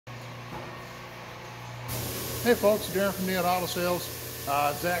Hey folks, Darren from Neon Auto Sales.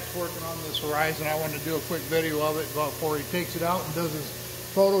 Zach's working on this Horizon. I wanted to do a quick video of it before he takes it out and does his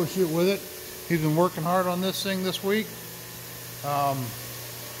photo shoot with it. He's been working hard on this thing this week.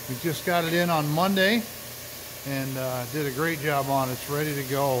 We just got it in on Monday and did a great job on it. It's ready to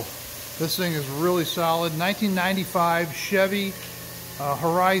go. This thing is really solid. 1995 Chevy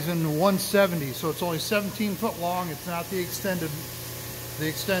Horizon 170, so it's only 17 foot long. It's not the extended, but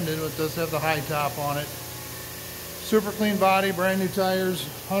it does have the high top on it. Super clean body, brand new tires,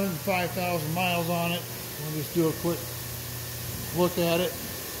 105,000 miles on it. We'll just do a quick look at it.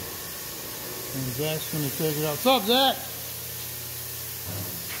 And Zach's going to take it out. What's up, Zach?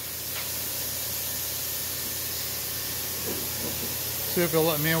 See if he'll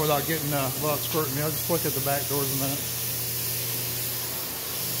let me in without squirting me. I'll just look at the back doors a minute.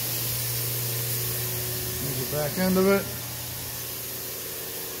 There's the back end of it.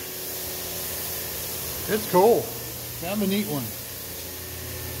 It's cool. Kind of a neat one.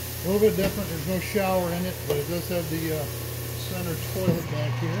 A little bit different. There's no shower in it, but it does have the center toilet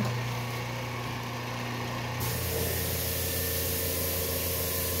back here.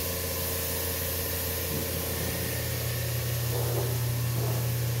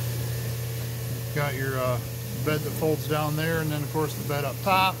 Got your bed that folds down there, and then of course the bed up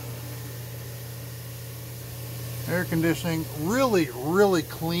top. Air conditioning, really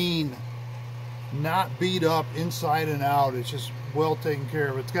clean. Not beat up inside and out. It's just well taken care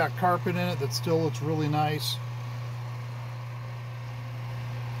of. It's got carpet in it that still looks really nice.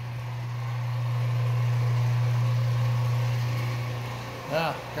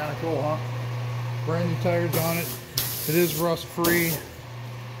 Yeah, kind of cool, huh? Brand new tires on it. It is rust free. Get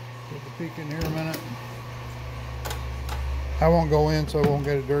the peek in here a minute. I won't go in so I won't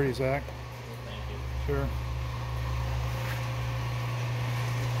get it dirty, Zach. Thank you. Sure.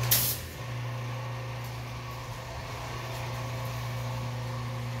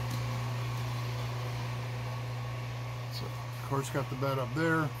 Of course, got the bed up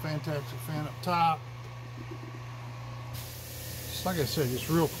there, fantastic fan up top. Just like I said, it's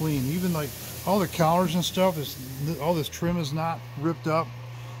real clean. Even like all the counters and stuff, all this trim is not ripped up.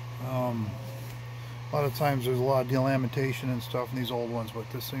 A lot of times there's a lot of delamitation and stuff in these old ones, but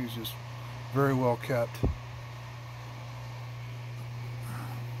this thing's just very well kept.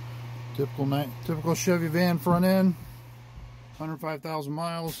 Typical Chevy van front end, 105,000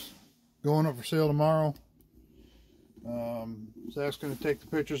 miles, going up for sale tomorrow. Zach's going to take the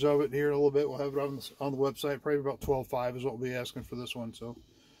pictures of it here in a little bit. We'll have it on the website. Probably about 12.5 is what we'll be asking for this one. So,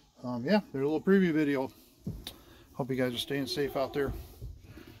 yeah, there's a little preview video. Hope you guys are staying safe out there.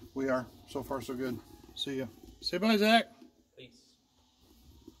 We are. So far, so good. See ya. Say bye, Zach.